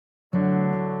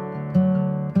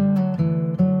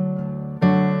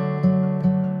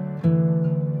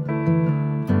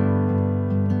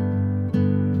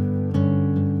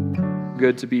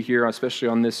good to be here, especially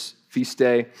on this feast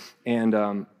day. And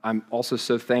I'm also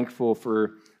so thankful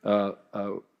for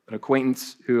an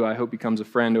acquaintance who I hope becomes a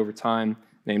friend over time,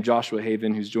 named Joshua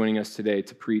Haven, who's joining us today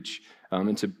to preach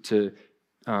and to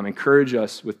encourage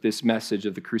us with this message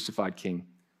of the crucified King,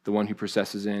 the one who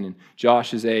processes in. And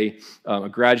Josh is a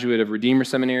graduate of Redeemer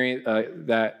Seminary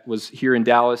that was here in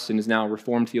Dallas and is now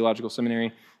Reformed Theological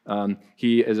Seminary.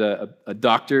 He is a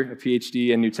doctor, a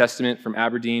PhD in New Testament from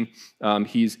Aberdeen.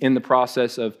 He's in the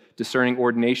process of discerning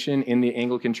ordination in the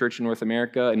Anglican Church in North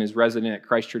America and is resident at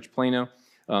Christ Church Plano.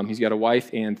 He's got a wife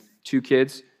and 2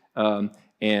 kids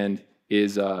and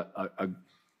is a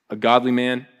godly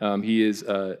man. He is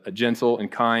a gentle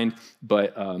and kind,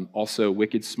 but also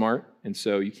wicked smart, and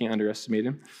so you can't underestimate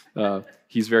him.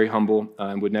 He's very humble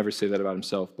and would never say that about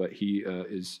himself, but he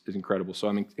is incredible. So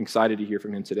I'm excited to hear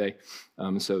from him today.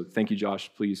 So thank you, Josh.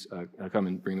 Please come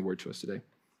and bring the word to us today.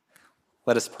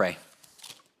 Let us pray.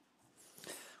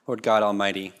 Lord God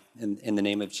Almighty, in the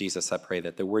name of Jesus, I pray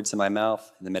that the words of my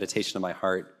mouth and the meditation of my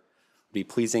heart be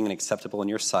pleasing and acceptable in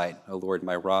your sight, O Lord,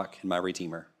 my rock and my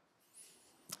redeemer.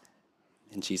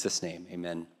 In Jesus' name,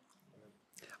 amen.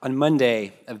 On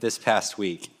Monday of this past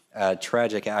week, a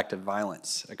tragic act of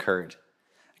violence occurred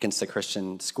against a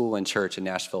Christian school and church in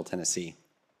Nashville, Tennessee.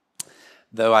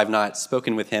 Though I've not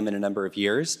spoken with him in a number of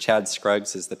years, Chad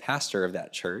Scruggs is the pastor of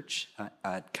that church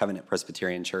at Covenant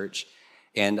Presbyterian Church,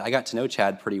 and I got to know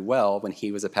Chad pretty well when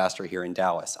he was a pastor here in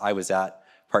Dallas. I was at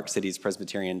Park City's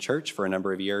Presbyterian Church for a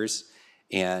number of years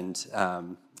and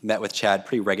met with Chad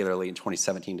pretty regularly in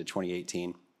 2017 to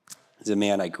 2018. He's a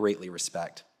man I greatly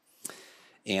respect.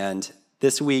 And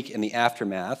this week, in the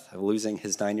aftermath of losing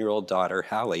his 9-year-old daughter,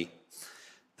 Hallie,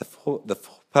 the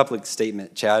public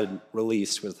statement Chad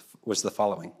released was the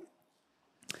following.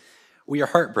 We are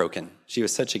heartbroken. She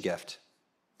was such a gift.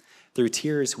 Through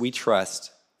tears, we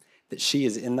trust that she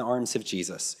is in the arms of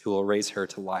Jesus, who will raise her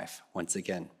to life once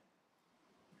again.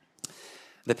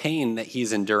 The pain that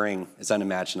he's enduring is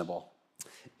unimaginable,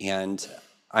 and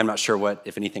I'm not sure what,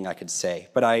 if anything, I could say,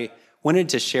 but I wanted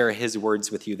to share his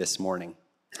words with you this morning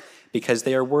because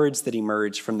they are words that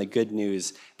emerge from the good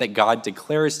news that God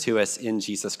declares to us in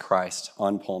Jesus Christ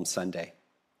on Palm Sunday.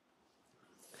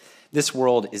 This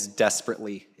world is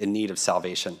desperately in need of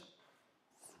salvation.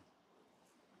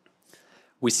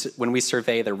 When we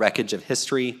survey the wreckage of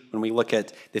history, when we look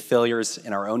at the failures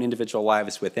in our own individual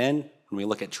lives within, when we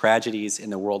look at tragedies in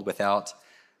the world without,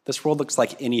 this world looks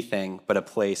like anything but a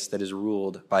place that is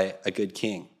ruled by a good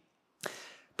king.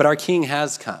 But our King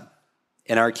has come,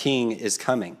 and our King is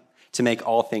coming to make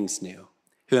all things new,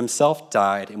 who himself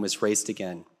died and was raised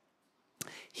again.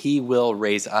 He will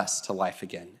raise us to life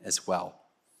again as well.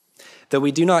 Though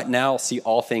we do not now see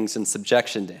all things in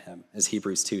subjection to him, as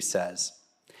Hebrews 2 says,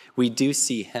 we do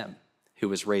see him who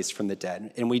was raised from the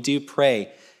dead, and we do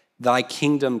pray, thy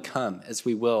kingdom come, as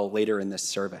we will later in this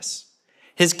service.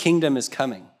 His kingdom is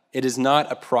coming. It is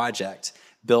not a project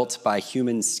built by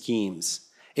human schemes.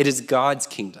 It is God's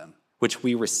kingdom, which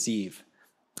we receive,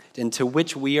 and to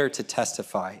which we are to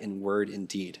testify in word and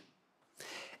deed.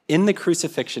 In the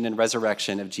crucifixion and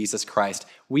resurrection of Jesus Christ,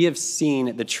 we have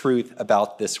seen the truth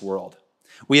about this world.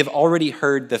 We have already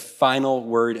heard the final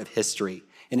word of history,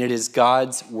 and it is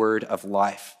God's word of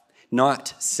life,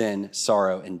 not sin,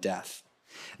 sorrow, and death.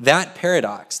 That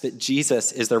paradox that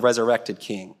Jesus is the resurrected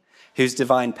King, whose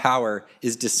divine power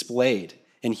is displayed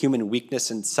in human weakness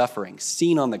and suffering,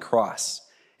 seen on the cross,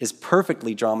 is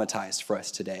perfectly dramatized for us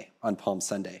today on Palm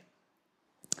Sunday.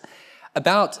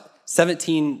 About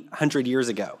 1,700 years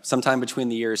ago, sometime between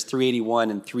the years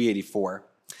 381 and 384,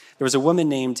 there was a woman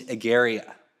named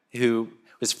Egeria who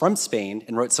was from Spain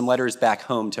and wrote some letters back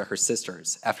home to her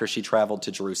sisters after she traveled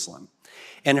to Jerusalem.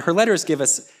 And her letters give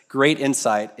us great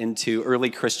insight into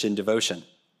early Christian devotion.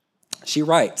 She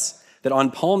writes that on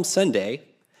Palm Sunday,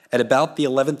 at about the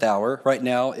 11th hour, right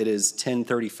now it is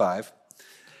 10:35,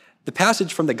 the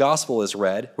passage from the gospel is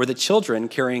read where the children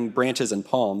carrying branches and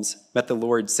palms met the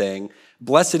Lord saying,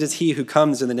 "Blessed is he who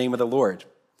comes in the name of the Lord."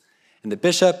 And the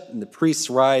bishop and the priests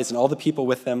rise and all the people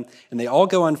with them, and they all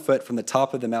go on foot from the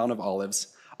top of the Mount of Olives,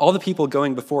 all the people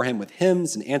going before him with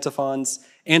hymns and antiphons,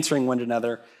 answering one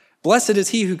another, "Blessed is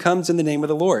he who comes in the name of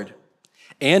the Lord."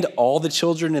 And all the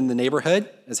children in the neighborhood,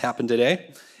 as happened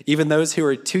today, even those who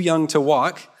are too young to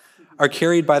walk, are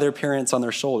carried by their parents on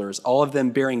their shoulders, all of them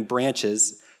bearing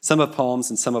branches, some of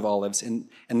palms and some of olives, and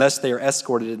thus they are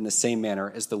escorted in the same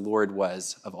manner as the Lord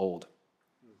was of old.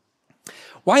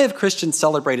 Why have Christians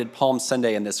celebrated Palm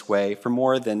Sunday in this way for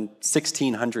more than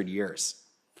 1,600 years?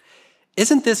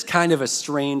 Isn't this kind of a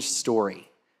strange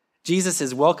story? Jesus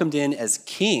is welcomed in as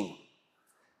king,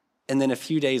 and then a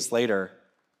few days later,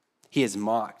 he is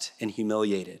mocked and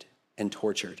humiliated and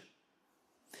tortured.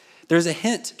 There's a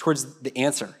hint towards the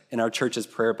answer in our church's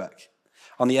prayer book.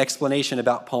 On the explanation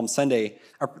about Palm Sunday,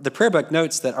 the prayer book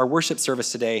notes that our worship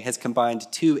service today has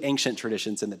combined two ancient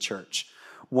traditions in the church.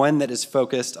 One that is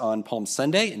focused on Palm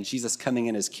Sunday and Jesus coming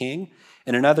in as king,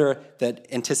 and another that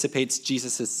anticipates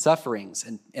Jesus' sufferings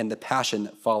and the passion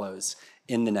that follows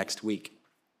in the next week.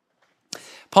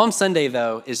 Palm Sunday,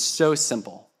 though, is so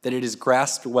simple that it is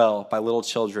grasped well by little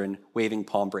children waving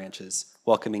palm branches,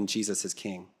 welcoming Jesus as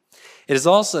king. It is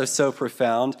also so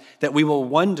profound that we will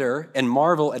wonder and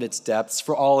marvel at its depths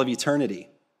for all of eternity.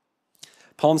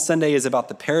 Palm Sunday is about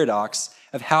the paradox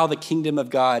of how the kingdom of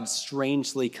God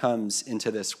strangely comes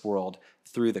into this world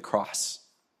through the cross.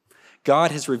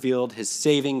 God has revealed his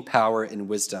saving power and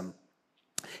wisdom,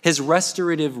 his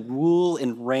restorative rule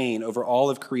and reign over all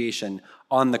of creation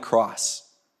on the cross.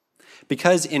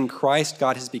 Because in Christ,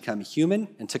 God has become human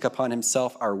and took upon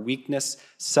himself our weakness,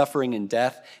 suffering, and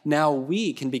death, now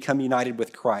we can become united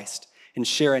with Christ and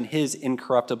share in his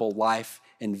incorruptible life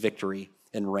and victory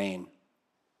and reign.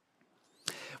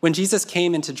 When Jesus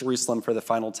came into Jerusalem for the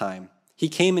final time, he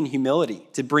came in humility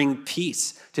to bring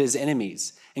peace to his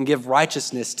enemies and give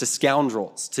righteousness to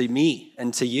scoundrels, to me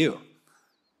and to you.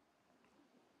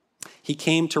 He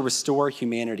came to restore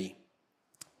humanity.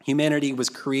 Humanity was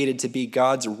created to be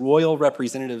God's royal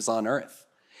representatives on earth,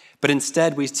 but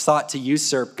instead we sought to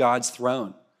usurp God's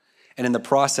throne, and in the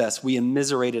process we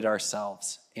immiserated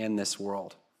ourselves and this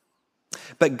world.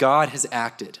 But God has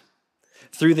acted.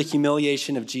 Through the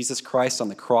humiliation of Jesus Christ on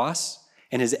the cross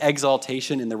and his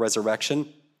exaltation in the resurrection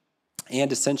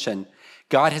and ascension,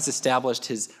 God has established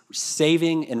his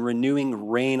saving and renewing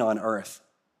reign on earth.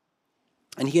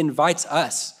 And he invites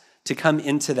us to come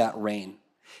into that reign.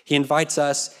 He invites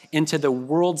us into the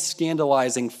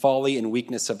world-scandalizing folly and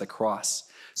weakness of the cross,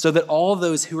 so that all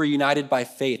those who are united by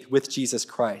faith with Jesus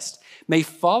Christ may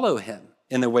follow him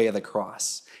in the way of the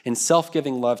cross, in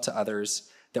self-giving love to others,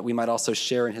 that we might also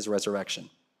share in his resurrection.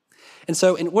 And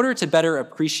so in order to better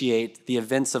appreciate the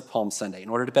events of Palm Sunday, in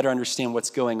order to better understand what's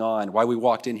going on, why we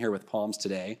walked in here with palms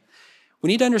today, we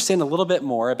need to understand a little bit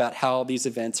more about how these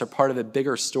events are part of a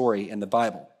bigger story in the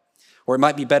Bible. Or it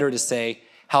might be better to say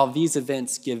how these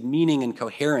events give meaning and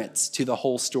coherence to the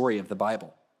whole story of the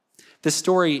Bible. This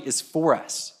story is for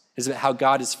us. It's about how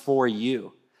God is for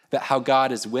you, about how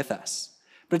God is with us.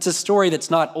 But it's a story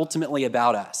that's not ultimately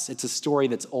about us. It's a story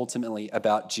that's ultimately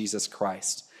about Jesus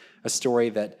Christ, a story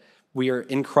that we are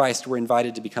in Christ, we're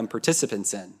invited to become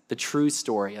participants in, the true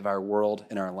story of our world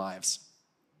and our lives.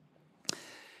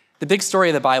 The big story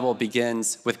of the Bible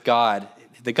begins with God,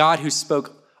 the God who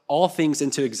spoke all things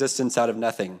into existence out of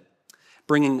nothing,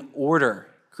 bringing order,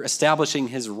 establishing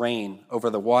his reign over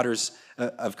the waters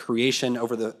of creation,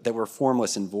 that were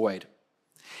formless and void.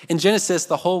 In Genesis,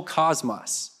 the whole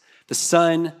cosmos, the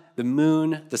sun, the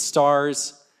moon, the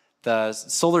stars, the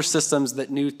solar systems that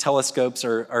new telescopes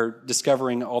are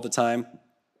discovering all the time,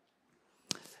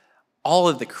 all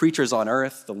of the creatures on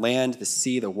earth, the land, the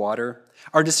sea, the water,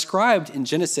 are described in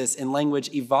Genesis in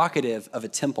language evocative of a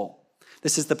temple.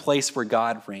 This is the place where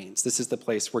God reigns. This is the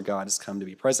place where God has come to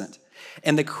be present.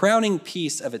 And the crowning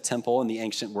piece of a temple in the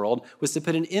ancient world was to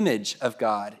put an image of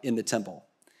God in the temple.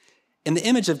 And the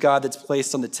image of God that's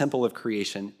placed on the temple of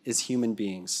creation is human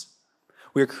beings.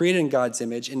 We are created in God's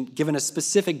image and given a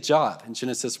specific job in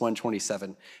Genesis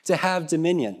 1:27 to have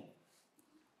dominion.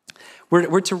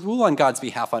 We're to rule on God's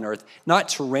behalf on earth, not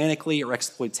tyrannically or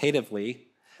exploitatively,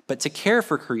 but to care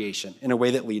for creation in a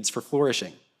way that leads for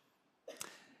flourishing.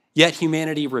 Yet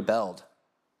humanity rebelled,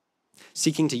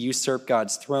 seeking to usurp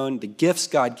God's throne, the gifts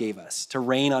God gave us to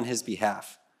reign on his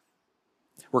behalf,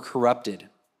 were corrupted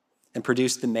and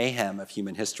produced the mayhem of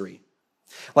human history.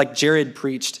 Like Jared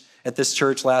preached at this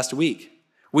church last week,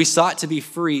 we sought to be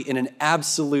free in an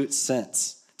absolute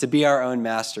sense, to be our own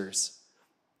masters,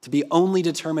 to be only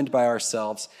determined by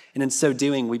ourselves, and in so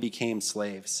doing, we became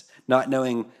slaves, not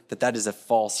knowing that that is a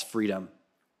false freedom.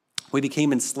 We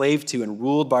became enslaved to and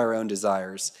ruled by our own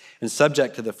desires and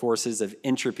subject to the forces of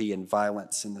entropy and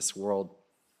violence in this world.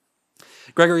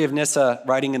 Gregory of Nyssa,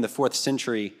 writing in the 4th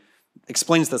century,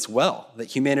 explains this well,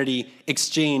 that humanity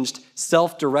exchanged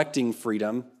self-directing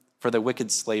freedom for the wicked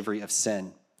slavery of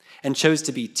sin and chose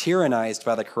to be tyrannized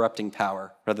by the corrupting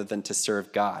power rather than to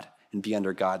serve God and be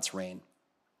under God's reign.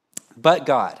 But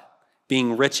God,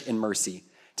 being rich in mercy,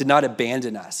 did not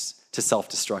abandon us to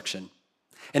self-destruction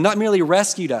and not merely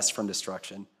rescued us from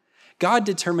destruction. God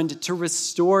determined to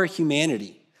restore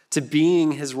humanity to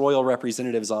being his royal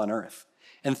representatives on earth.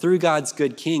 And through God's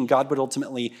good king, God would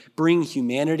ultimately bring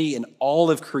humanity and all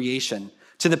of creation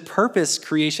to the purpose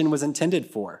creation was intended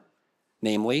for,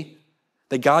 namely,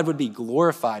 that God would be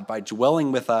glorified by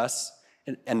dwelling with us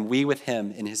and we with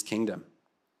him in his kingdom.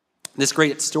 This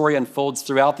great story unfolds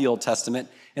throughout the Old Testament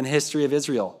and the history of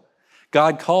Israel.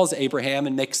 God calls Abraham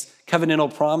and makes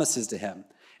covenantal promises to him,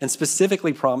 and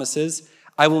specifically promises,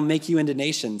 I will make you into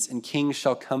nations, and kings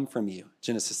shall come from you,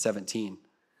 Genesis 17.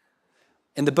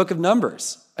 In the book of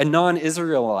Numbers, a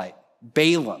non-Israelite,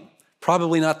 Balaam,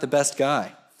 probably not the best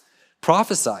guy,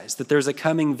 prophesies that there's a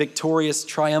coming victorious,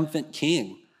 triumphant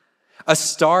king. A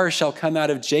star shall come out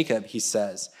of Jacob, he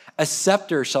says. A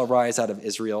scepter shall rise out of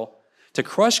Israel to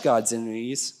crush God's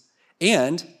enemies,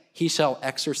 and he shall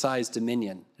exercise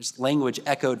dominion. There's language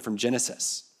echoed from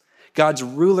Genesis. God's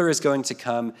ruler is going to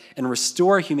come and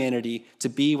restore humanity to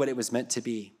be what it was meant to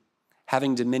be,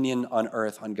 having dominion on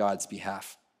earth on God's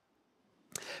behalf.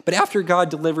 But after God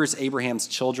delivers Abraham's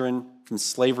children from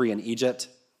slavery in Egypt,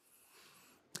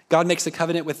 God makes a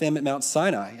covenant with them at Mount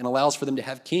Sinai and allows for them to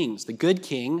have kings. The good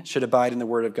king should abide in the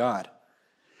word of God.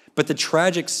 But the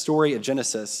tragic story of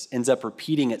Genesis ends up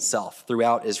repeating itself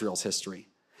throughout Israel's history.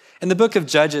 And the book of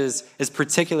Judges is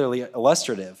particularly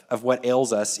illustrative of what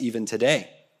ails us even today.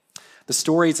 The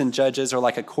stories in Judges are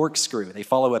like a corkscrew. They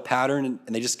follow a pattern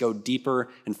and they just go deeper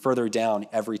and further down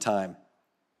every time.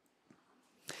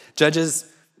 Judges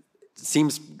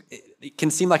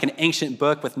can seem like an ancient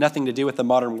book with nothing to do with the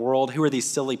modern world. Who are these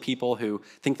silly people who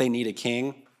think they need a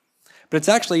king? But it's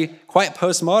actually quite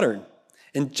postmodern.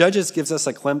 And Judges gives us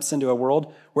a glimpse into a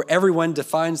world where everyone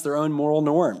defines their own moral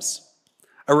norms.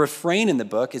 A refrain in the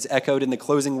book is echoed in the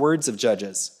closing words of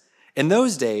Judges. In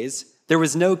those days, there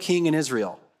was no king in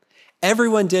Israel.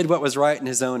 Everyone did what was right in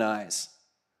his own eyes.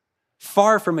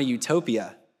 Far from a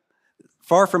utopia,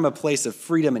 far from a place of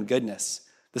freedom and goodness,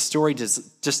 the story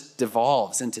just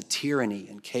devolves into tyranny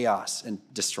and chaos and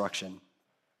destruction.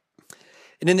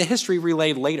 And in the history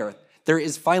relayed later, there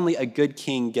is finally a good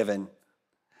king given.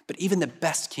 But even the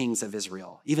best kings of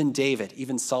Israel, even David,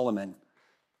 even Solomon,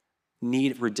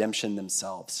 need redemption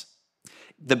themselves.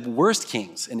 The worst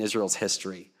kings in Israel's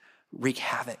history wreak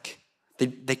havoc.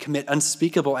 They commit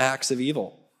unspeakable acts of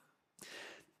evil.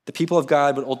 The people of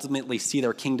God would ultimately see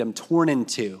their kingdom torn in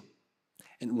two,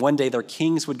 and one day their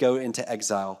kings would go into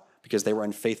exile because they were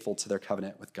unfaithful to their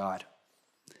covenant with God.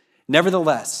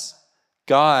 Nevertheless,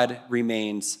 God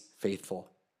remains faithful.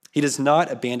 He does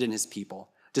not abandon his people,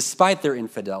 despite their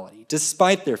infidelity,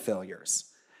 despite their failures.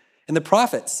 And the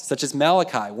prophets, such as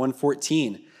Malachi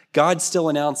 1:14, God still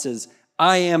announces,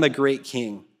 I am a great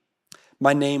king.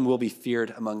 My name will be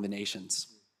feared among the nations.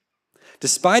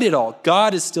 Despite it all,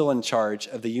 God is still in charge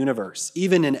of the universe,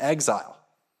 even in exile.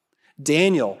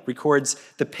 Daniel records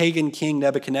the pagan king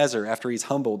Nebuchadnezzar after he's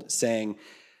humbled, saying,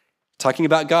 talking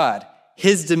about God,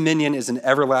 his dominion is an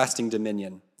everlasting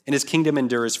dominion, and his kingdom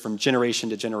endures from generation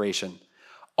to generation.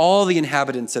 All the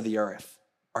inhabitants of the earth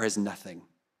are as nothing.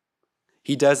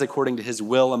 He does according to his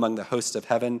will among the hosts of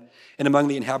heaven and among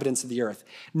the inhabitants of the earth.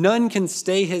 None can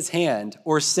stay his hand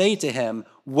or say to him,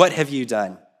 what have you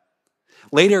done?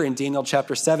 Later in Daniel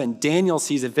chapter 7, Daniel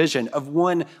sees a vision of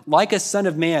one like a son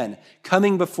of man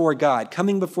coming before God,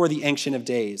 coming before the Ancient of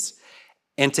Days.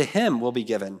 And to him will be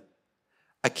given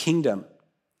a kingdom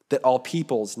that all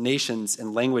peoples, nations,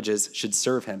 and languages should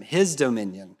serve him. His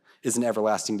dominion is an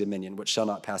everlasting dominion which shall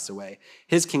not pass away.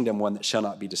 His kingdom one that shall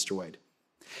not be destroyed.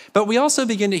 But we also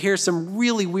begin to hear some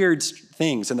really weird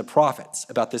things in the prophets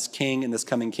about this king and this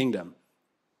coming kingdom.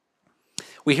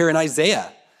 We hear in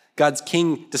Isaiah, God's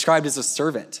king described as a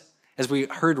servant, as we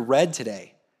heard read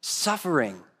today,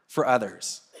 suffering for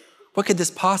others. What could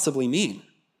this possibly mean?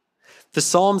 The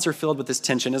Psalms are filled with this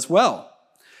tension as well.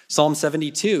 Psalm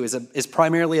 72 is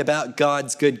primarily about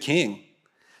God's good king,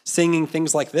 singing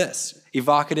things like this,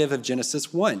 evocative of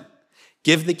Genesis 1.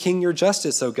 Give the king your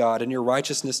justice, O God, and your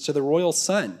righteousness to the royal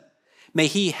son. May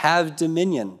he have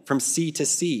dominion from sea to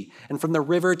sea and from the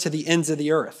river to the ends of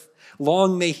the earth.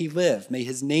 Long may he live. May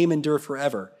his name endure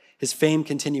forever. His fame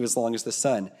continue as long as the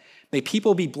sun. May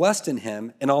people be blessed in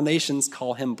him, and all nations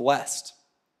call him blessed.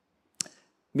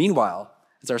 Meanwhile,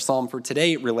 as our psalm for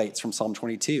today relates from Psalm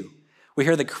 22, we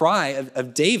hear the cry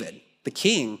of David, the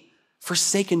king,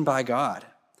 forsaken by God,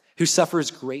 who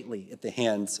suffers greatly at the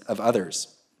hands of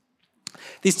others.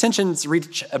 These tensions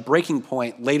reach a breaking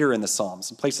point later in the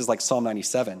Psalms, in places like Psalm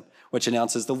 97, which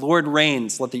announces, the Lord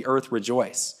reigns, let the earth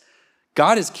rejoice.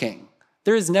 God is king.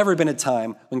 There has never been a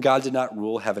time when God did not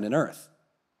rule heaven and earth.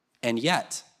 And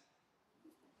yet,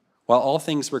 while all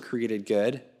things were created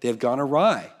good, they have gone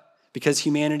awry because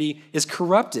humanity is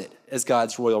corrupted as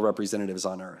God's royal representatives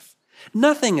on earth.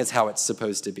 Nothing is how it's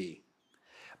supposed to be.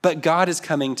 But God is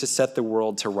coming to set the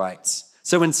world to rights.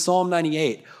 So in Psalm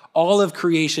 98, All of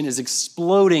creation is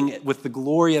exploding with the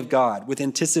glory of God, with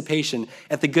anticipation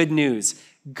at the good news.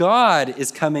 God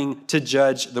is coming to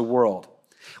judge the world.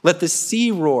 Let the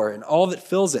sea roar and all that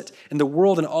fills it, and the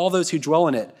world and all those who dwell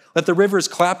in it. Let the rivers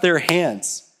clap their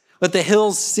hands. Let the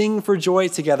hills sing for joy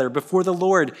together before the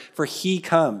Lord, for he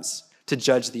comes to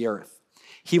judge the earth.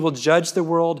 He will judge the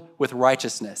world with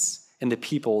righteousness and the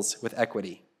peoples with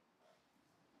equity.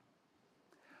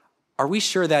 Are we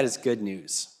sure that is good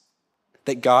news?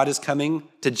 That God is coming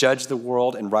to judge the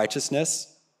world in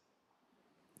righteousness?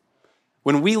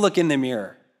 When we look in the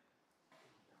mirror,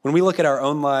 when we look at our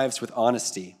own lives with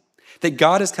honesty, that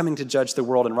God is coming to judge the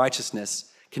world in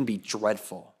righteousness can be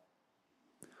dreadful.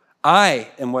 I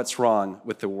am what's wrong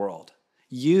with the world.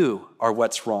 You are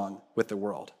what's wrong with the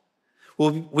world.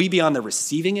 Will we be on the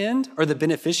receiving end or the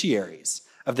beneficiaries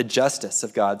of the justice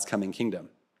of God's coming kingdom?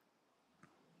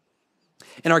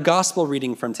 In our gospel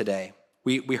reading from today,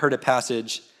 we heard a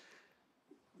passage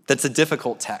that's a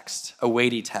difficult text, a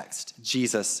weighty text.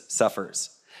 Jesus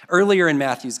suffers. Earlier in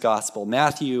Matthew's gospel,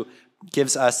 Matthew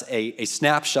gives us a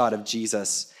snapshot of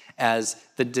Jesus as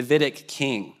the Davidic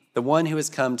king, the one who has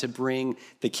come to bring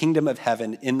the kingdom of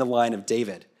heaven in the line of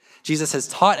David. Jesus has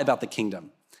taught about the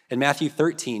kingdom. In Matthew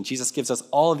 13, Jesus gives us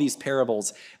all of these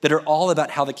parables that are all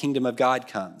about how the kingdom of God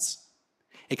comes.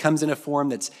 It comes in a form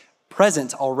that's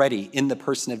present already in the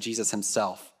person of Jesus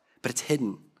himself, but it's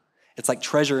hidden. It's like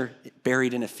treasure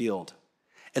buried in a field.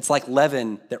 It's like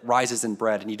leaven that rises in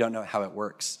bread and you don't know how it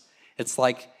works. It's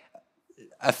like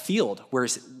a field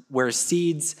where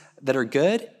seeds that are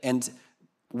good and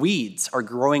weeds are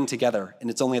growing together, and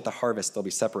it's only at the harvest they'll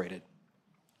be separated.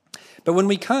 But when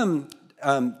we come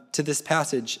to this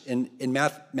passage in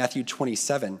Matthew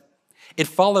 27, it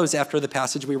follows after the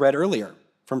passage we read earlier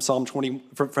from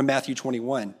Matthew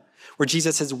 21, where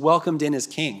Jesus has welcomed in his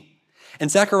king. And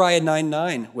Zechariah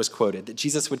 9:9 was quoted, that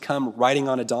Jesus would come riding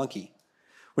on a donkey.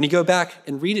 When you go back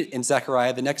and read it in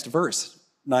Zechariah, the next verse,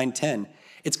 9:10,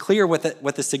 it's clear what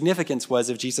the significance was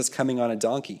of Jesus coming on a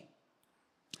donkey.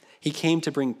 He came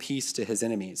to bring peace to his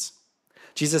enemies.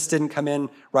 Jesus didn't come in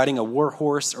riding a war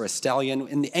horse or a stallion.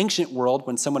 In the ancient world,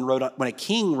 when a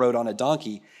king rode on a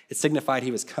donkey, it signified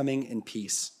he was coming in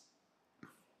peace.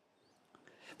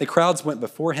 The crowds went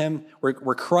before him,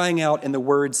 were crying out in the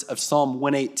words of Psalm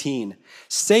 118,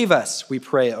 "Save us, we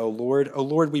pray, O Lord. O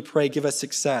Lord, we pray, give us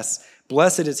success.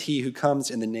 Blessed is he who comes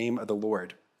in the name of the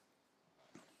Lord."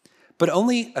 But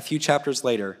only a few chapters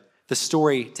later, the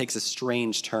story takes a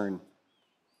strange turn.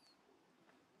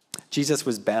 Jesus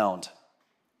was bound.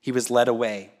 He was led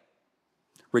away,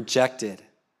 rejected,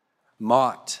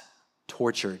 mocked,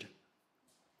 tortured.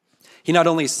 He not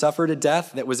only suffered a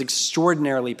death that was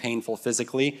extraordinarily painful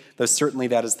physically, though certainly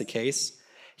that is the case,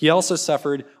 he also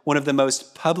suffered one of the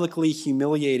most publicly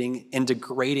humiliating and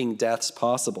degrading deaths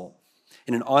possible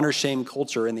in an honor-shame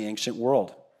culture in the ancient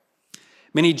world.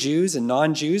 Many Jews and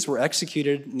non-Jews were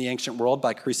executed in the ancient world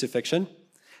by crucifixion.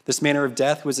 This manner of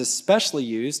death was especially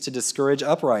used to discourage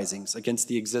uprisings against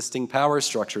the existing power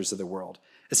structures of the world,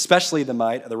 especially the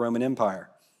might of the Roman Empire.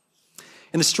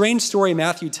 In the strange story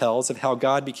Matthew tells of how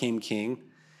God became king,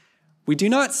 we do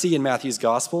not see in Matthew's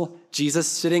gospel Jesus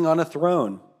sitting on a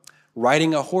throne,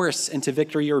 riding a horse into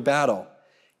victory or battle,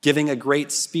 giving a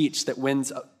great speech that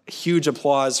wins huge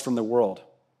applause from the world.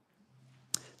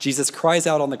 Jesus cries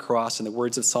out on the cross in the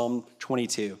words of Psalm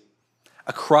 22,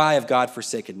 a cry of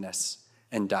God-forsakenness,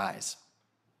 and dies.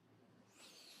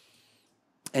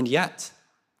 And yet,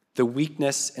 the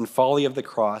weakness and folly of the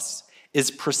cross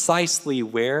is precisely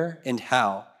where and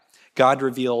how God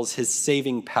reveals his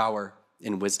saving power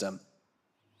and wisdom.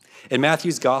 In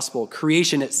Matthew's gospel,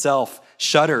 creation itself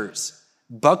shudders,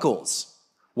 buckles,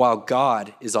 while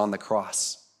God is on the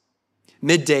cross.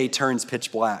 Midday turns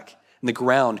pitch black, and the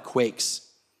ground quakes.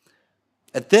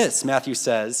 At this, Matthew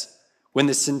says, when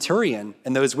the centurion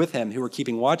and those with him who were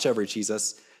keeping watch over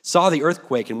Jesus saw the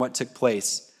earthquake and what took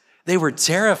place, they were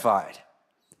terrified,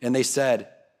 and they said,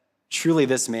 "Truly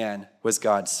this man was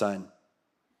God's son."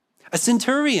 A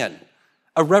centurion,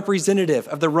 a representative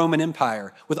of the Roman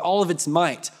Empire with all of its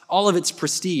might, all of its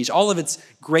prestige, all of its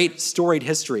great storied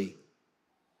history,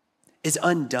 is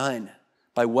undone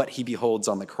by what he beholds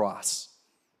on the cross.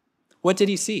 What did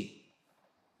he see?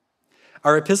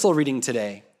 Our epistle reading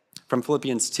today from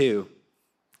Philippians 2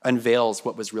 unveils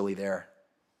what was really there.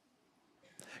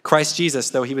 Christ Jesus,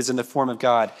 though he was in the form of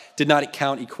God, did not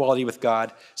count equality with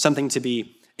God something to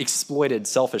be exploited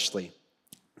selfishly,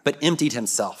 but emptied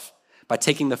himself by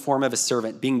taking the form of a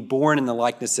servant, being born in the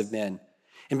likeness of men,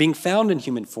 and being found in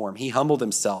human form. He humbled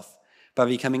himself by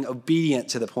becoming obedient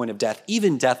to the point of death,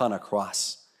 even death on a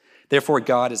cross. Therefore,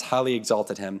 God has highly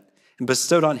exalted him and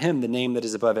bestowed on him the name that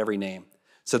is above every name,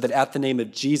 so that at the name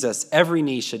of Jesus every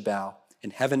knee should bow in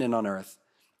heaven and on earth,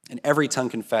 and every tongue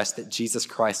confess that Jesus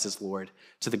Christ is Lord,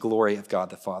 to the glory of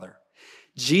God the Father.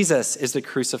 Jesus is the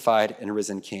crucified and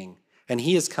risen King, and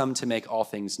he has come to make all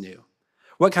things new.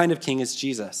 What kind of king is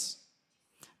Jesus?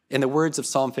 In the words of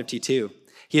Psalm 52,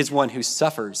 he is one who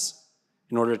suffers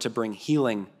in order to bring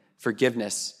healing,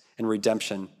 forgiveness, and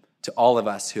redemption to all of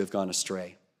us who have gone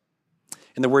astray.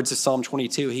 In the words of Psalm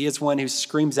 22, he is one who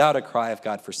screams out a cry of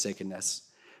God-forsakenness.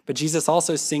 But Jesus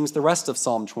also sings the rest of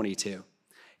Psalm 22.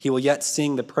 He will yet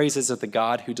sing the praises of the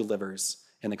God who delivers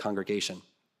in the congregation.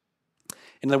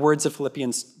 In the words of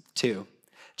Philippians 2,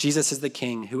 Jesus is the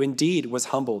King who indeed was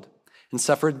humbled and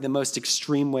suffered in the most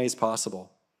extreme ways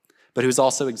possible, but who is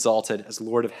also exalted as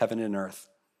Lord of heaven and earth.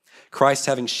 Christ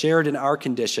having shared in our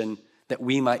condition that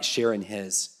we might share in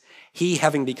his. He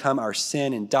having become our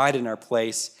sin and died in our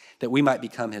place that we might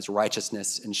become his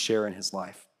righteousness and share in his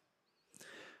life.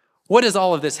 What does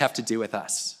all of this have to do with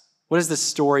us? What does the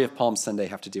story of Palm Sunday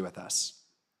have to do with us?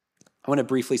 I want to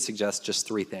briefly suggest just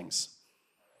 3 things.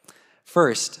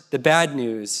 First, the bad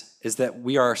news is that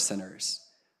we are sinners,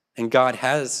 and God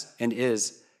has and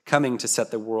is coming to set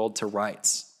the world to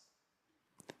rights.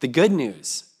 The good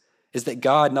news is that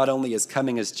God not only is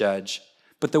coming as judge,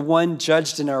 but the one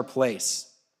judged in our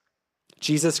place,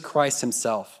 Jesus Christ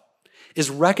himself, is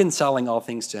reconciling all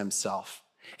things to himself,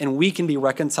 and we can be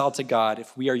reconciled to God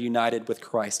if we are united with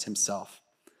Christ himself.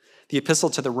 The epistle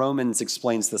to the Romans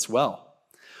explains this well.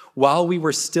 While we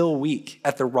were still weak,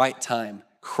 at the right time,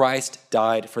 Christ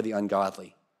died for the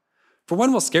ungodly. For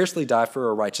one will scarcely die for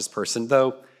a righteous person,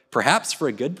 though perhaps for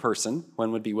a good person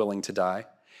one would be willing to die.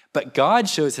 But God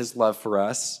shows his love for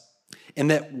us in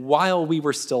that while we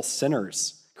were still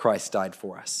sinners, Christ died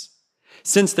for us.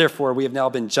 Since, therefore, we have now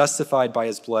been justified by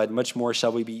his blood, much more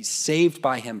shall we be saved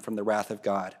by him from the wrath of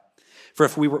God. For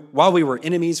if while we were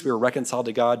enemies, we were reconciled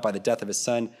to God by the death of his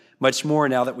Son, much more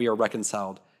now that we are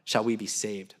reconciled, shall we be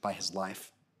saved by his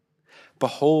life.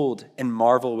 Behold and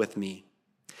marvel with me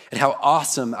at how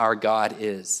awesome our God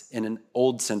is in an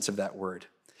old sense of that word,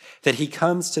 that he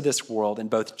comes to this world in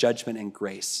both judgment and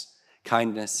grace,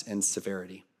 kindness and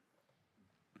severity.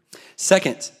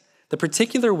 Second, the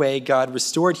particular way God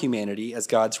restored humanity as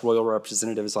God's royal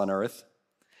representatives on earth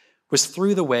was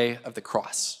through the way of the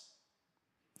cross.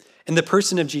 In the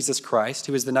person of Jesus Christ,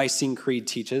 who, as the Nicene Creed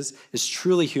teaches, is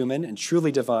truly human and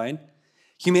truly divine,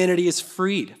 humanity is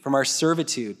freed from our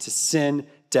servitude to sin,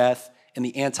 death, and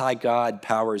the anti-God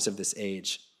powers of this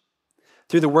age.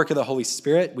 Through the work of the Holy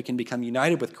Spirit, we can become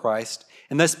united with Christ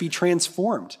and thus be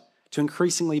transformed to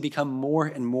increasingly become more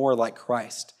and more like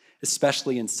Christ,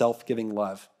 especially in self-giving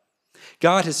love.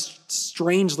 God has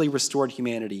strangely restored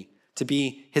humanity to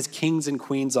be his kings and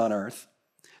queens on earth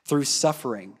through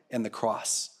suffering and the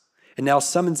cross, and now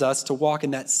summons us to walk in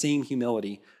that same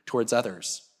humility towards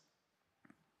others.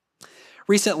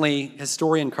 Recently,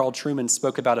 historian Carl Trueman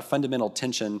spoke about a fundamental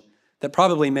tension that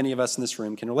probably many of us in this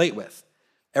room can relate with.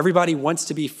 Everybody wants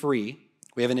to be free.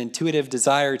 We have an intuitive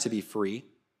desire to be free.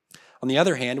 On the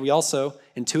other hand, we also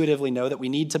intuitively know that we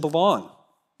need to belong.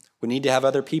 We need to have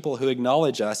other people who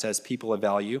acknowledge us as people of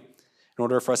value in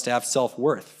order for us to have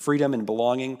self-worth. Freedom and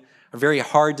belonging are very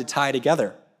hard to tie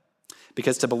together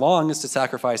because to belong is to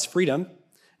sacrifice freedom.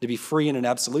 To be free in an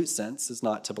absolute sense is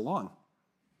not to belong.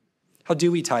 How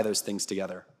do we tie those things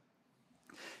together?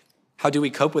 How do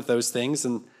we cope with those things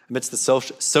amidst the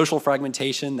social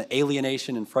fragmentation, the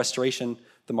alienation, and frustration of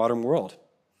the modern world,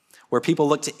 where people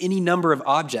look to any number of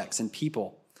objects and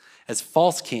people as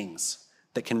false kings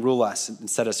that can rule us and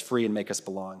set us free and make us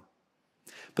belong?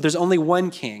 But there's only one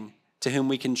king to whom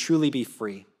we can truly be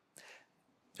free.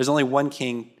 There's only one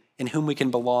king in whom we can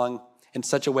belong in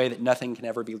such a way that nothing can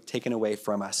ever be taken away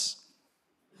from us.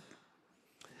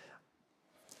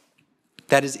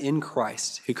 That is in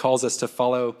Christ, who calls us to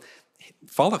follow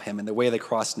him in the way of the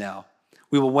cross now.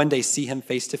 We will one day see him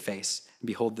face to face and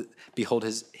behold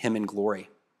him in glory.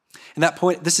 And that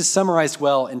point, this is summarized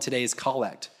well in today's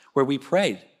collect, where we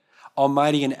prayed,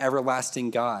 Almighty and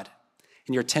everlasting God,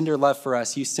 in your tender love for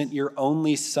us, you sent your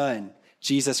only Son,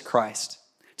 Jesus Christ,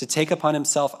 to take upon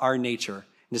himself our nature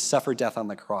and to suffer death on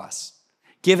the cross,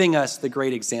 giving us the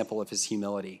great example of his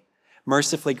humility.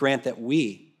 Mercifully grant that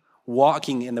we,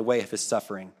 walking in the way of his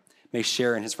suffering, may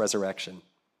share in his resurrection.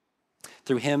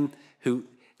 Through him who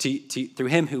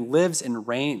lives and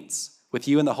reigns with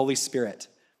you in the Holy Spirit,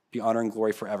 be honor and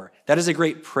glory forever. That is a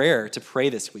great prayer to pray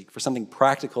this week, for something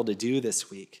practical to do this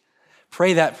week.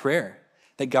 Pray that prayer,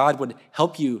 that God would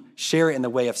help you share in the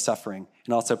way of suffering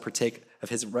and also partake of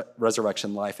his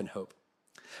resurrection life and hope.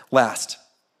 Last,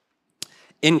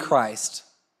 in Christ,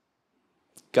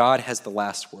 God has the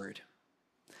last word.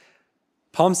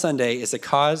 Palm Sunday is a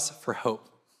cause for hope.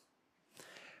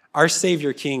 Our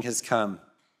Savior King has come,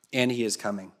 and he is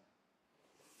coming.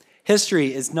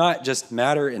 History is not just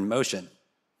matter in motion.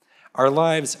 Our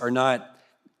lives are not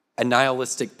a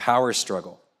nihilistic power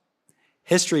struggle.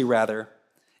 History, rather,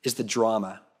 is the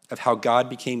drama of how God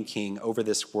became king over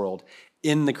this world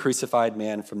in the crucified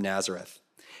man from Nazareth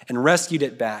and rescued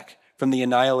it back from the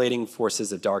annihilating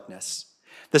forces of darkness.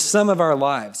 The sum of our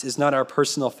lives is not our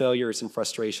personal failures and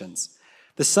frustrations.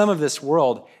 The sum of this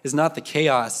world is not the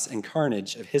chaos and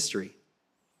carnage of history.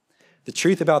 The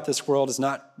truth about this world is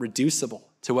not reducible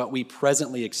to what we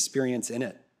presently experience in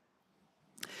it.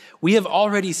 We have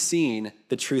already seen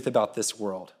the truth about this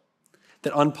world,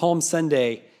 that on Palm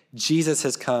Sunday, Jesus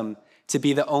has come to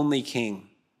be the only king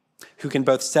who can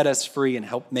both set us free and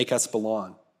help make us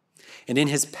belong. And in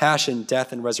his passion,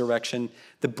 death, and resurrection,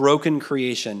 the broken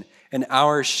creation and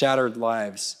our shattered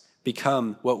lives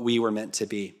become what we were meant to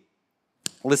be.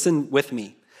 Listen with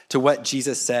me to what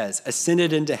Jesus says,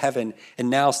 ascended into heaven and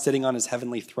now sitting on his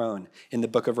heavenly throne in the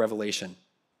book of Revelation.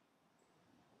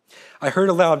 I heard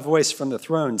a loud voice from the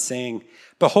throne saying,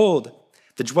 "Behold,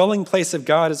 the dwelling place of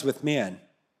God is with man.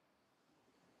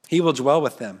 He will dwell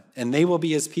with them, and they will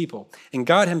be his people, and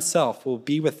God himself will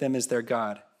be with them as their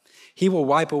God. He will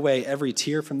wipe away every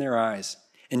tear from their eyes,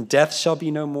 and death shall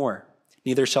be no more,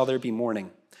 neither shall there be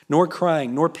mourning, nor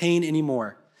crying, nor pain any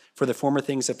more, for the former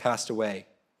things have passed away."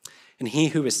 And he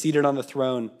who was seated on the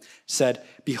throne said,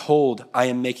 "Behold, I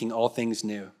am making all things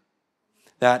new."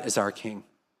 That is our King.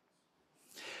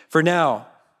 For now,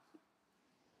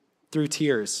 through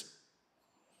tears,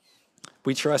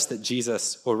 we trust that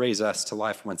Jesus will raise us to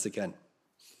life once again.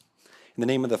 In the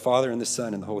name of the Father, and the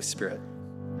Son, and the Holy Spirit.